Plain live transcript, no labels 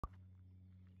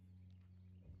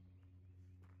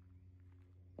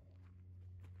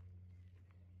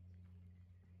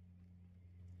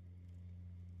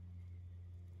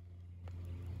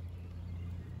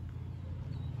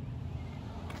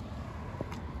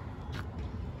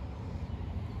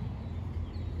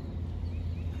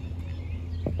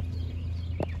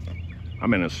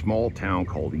I'm in a small town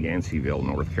called Yanceyville,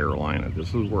 North Carolina.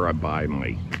 This is where I buy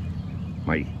my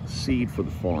seed for the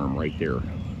farm right there.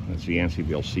 That's the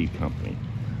Yanceyville Seed Company.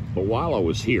 But while I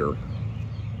was here,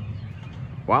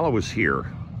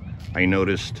 I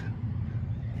noticed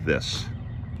this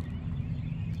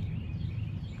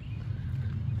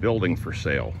building for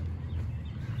sale.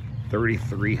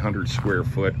 3,300 square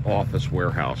foot office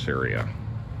warehouse area.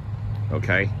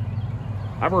 Okay,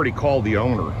 I've already called the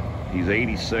owner. He's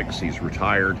 86, he's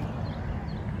retired,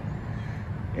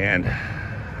 and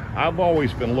I've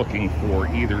always been looking for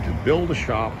either to build a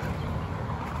shop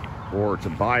or to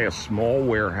buy a small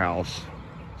warehouse,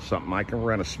 something I can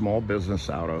run a small business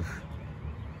out of.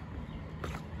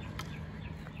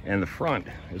 And the front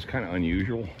is kind of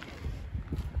unusual.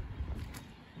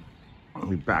 Let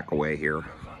me back away here.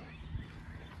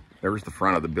 There's the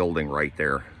front of the building right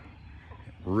there.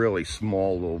 Really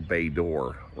small little bay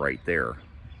door right there.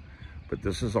 But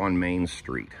this is on Main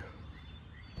Street.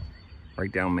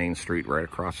 Right down Main Street, right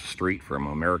across the street from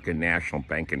American National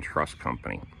Bank and Trust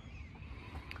Company.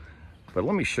 But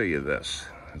let me show you this.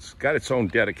 It's got its own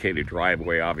dedicated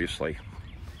driveway, obviously.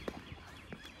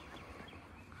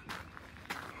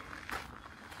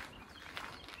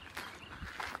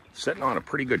 Sitting on a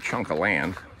pretty good chunk of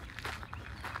land.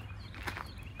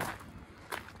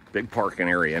 Big parking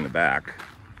area in the back.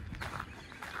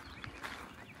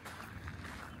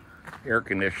 Air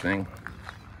conditioning,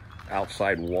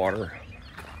 outside water,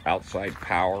 outside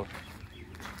power.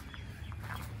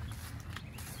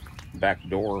 Back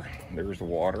door, there's the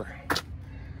water.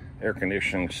 Air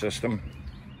conditioning system.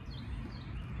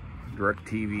 Direct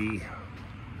TV.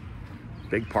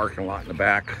 Big parking lot in the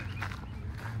back.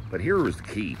 But here was the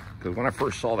key, because when I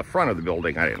first saw the front of the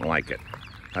building, I didn't like it.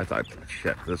 I thought,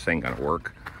 shit, this ain't gonna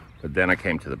work. But then I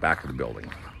came to the back of the building.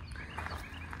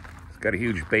 It's got a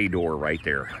huge bay door right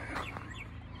there.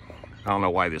 I don't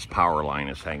know why this power line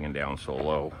is hanging down so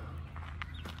low,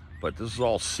 but this is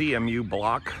all CMU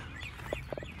block.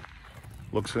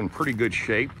 Looks in pretty good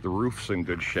shape. The roof's in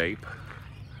good shape.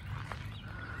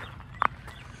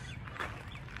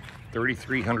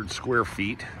 3,300 square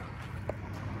feet.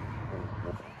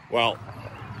 Well,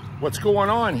 what's going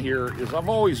on here is I've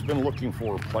always been looking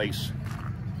for a place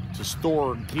to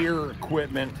store gear,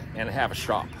 equipment, and have a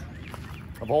shop.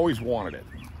 I've always wanted it.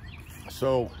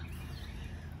 So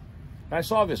when I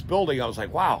saw this building, I was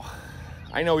like, wow,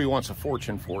 I know he wants a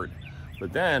fortune for it.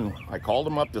 But then I called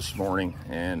him up this morning,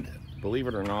 and believe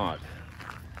it or not,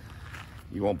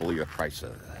 you won't believe the price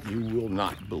of it. You will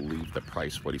not believe the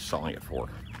price what he's selling it for.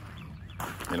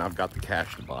 And I've got the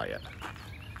cash to buy it.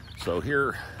 So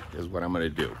here is what I'm gonna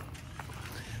do.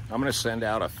 I'm gonna send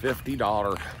out a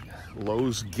 $50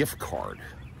 Lowe's gift card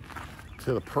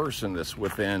to the person that's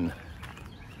within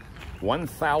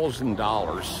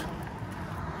 $1,000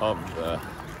 of the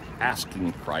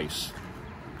asking price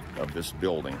of this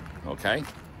building, okay?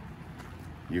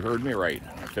 You heard me right,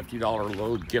 a $50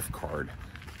 Lowe's gift card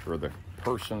for the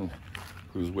person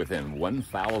who's within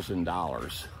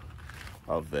 $1,000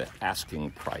 of the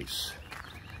asking price.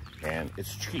 And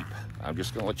it's cheap, I'm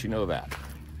just gonna let you know that.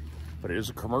 But it is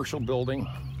a commercial building.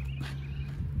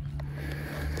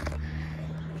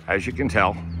 As you can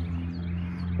tell,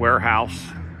 warehouse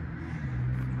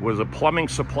was a plumbing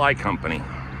supply company.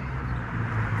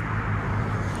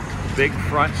 Big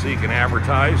front so you can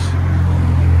advertise.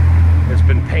 It's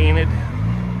been painted.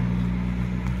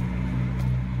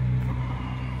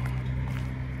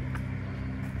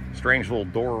 Strange little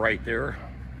door right there.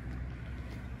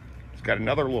 It's got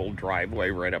another little driveway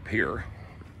right up here,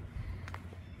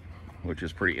 which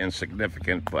is pretty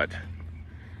insignificant, but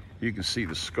you can see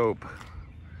the scope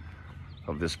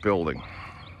of this building.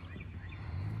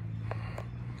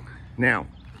 Now,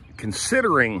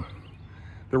 considering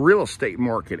the real estate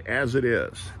market as it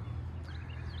is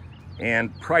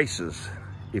and prices,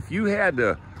 if you had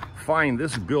to find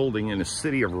this building in the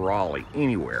city of Raleigh,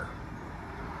 anywhere,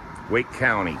 Wake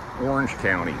County, Orange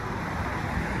County,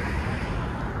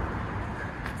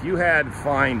 if you had to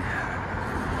find,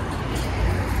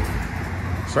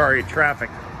 sorry, traffic,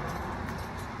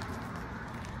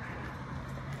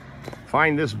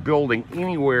 find this building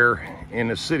anywhere in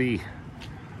the city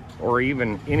or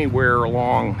even anywhere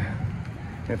along.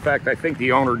 In fact, I think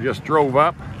the owner just drove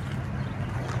up.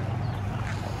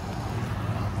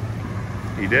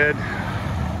 He did.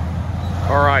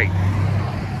 All right.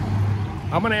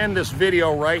 I'm going to end this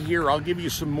video right here. I'll give you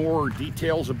some more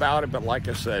details about it, but like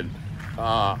I said,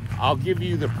 I'll give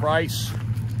you the price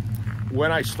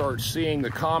when I start seeing the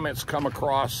comments come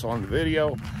across on the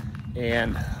video,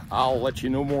 and I'll let you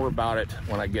know more about it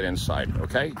when I get inside,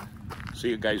 okay? See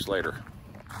you guys later.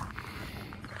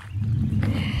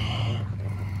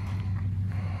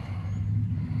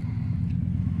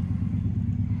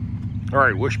 All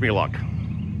right, wish me luck.